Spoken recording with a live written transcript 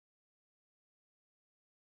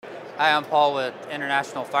Hi, I'm Paul with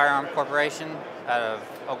International Firearms Corporation out of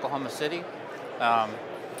Oklahoma City.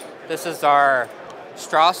 This is our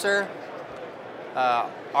Strasser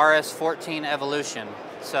RS14 Evolution.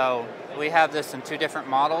 So we have this in two different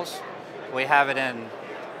models. We have it in,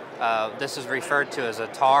 this is referred to as a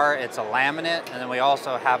tar, it's a laminate, and then we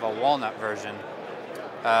also have a walnut version.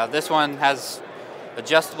 This one has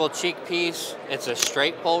adjustable cheek piece. It's a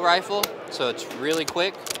straight pull rifle, so it's really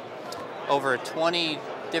quick. Over 20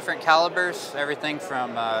 different calibers, everything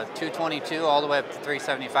from 222 all the way up to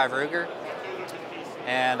 375 Ruger.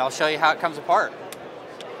 And I'll show you how it comes apart.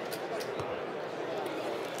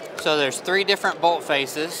 So there's three different bolt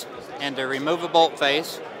faces, and to remove a bolt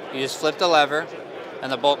face, you just flip the lever and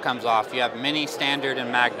the bolt comes off. You have Mini, Standard, and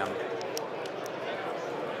Magnum.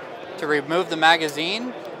 To remove the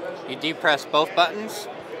magazine, you depress both buttons,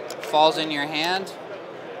 it falls in your hand.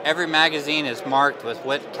 Every magazine is marked with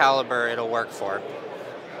what caliber it'll work for.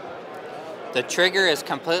 The trigger is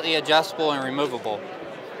completely adjustable and removable.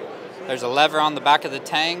 There's a lever on the back of the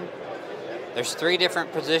tang. There's three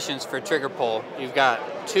different positions for trigger pull. You've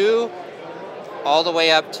got 2 all the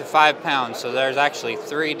way up to 5 pounds, so there's actually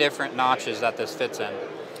 3 different notches that this fits in.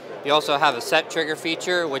 You also have a set trigger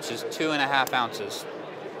feature, which is 2.5 ounces.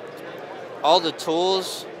 All the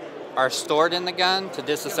tools are stored in the gun to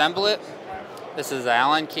disassemble it. This is the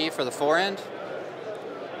Allen key for the forend,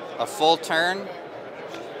 a full turn,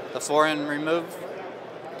 the forend remove.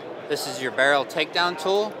 This is your barrel takedown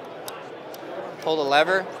tool. Pull the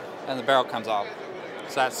lever and the barrel comes off.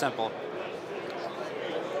 It's that simple.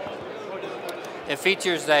 It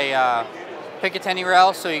features a Picatinny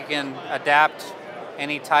rail, so you can adapt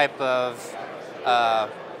any type of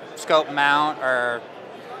scope mount or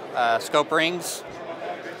scope rings.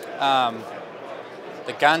 The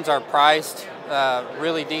guns are priced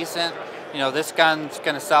really decent. You know, this gun's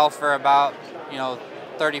going to sell for about, you know,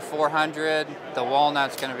 $3,400. The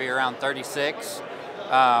walnut's going to be around $36.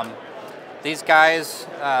 These guys,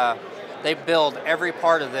 they build every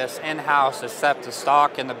part of this in-house except the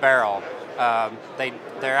stock and the barrel.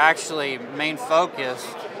 Their actually main focus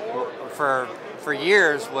for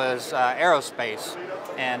years was aerospace,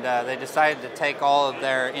 and they decided to take all of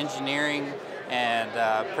their engineering and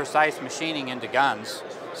precise machining into guns.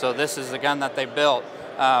 So this is the gun that they built.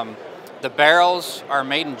 The barrels are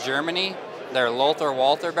made in Germany. They're Lothar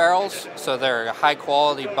Walther barrels, so they're a high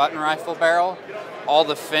quality button rifle barrel. All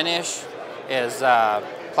the finish is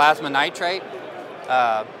plasma nitrate.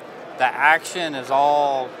 The action is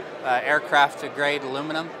all aircraft grade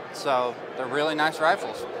aluminum, so they're really nice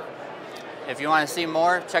rifles. If you want to see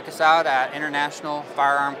more, check us out at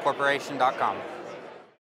internationalfirearmcorporation.com.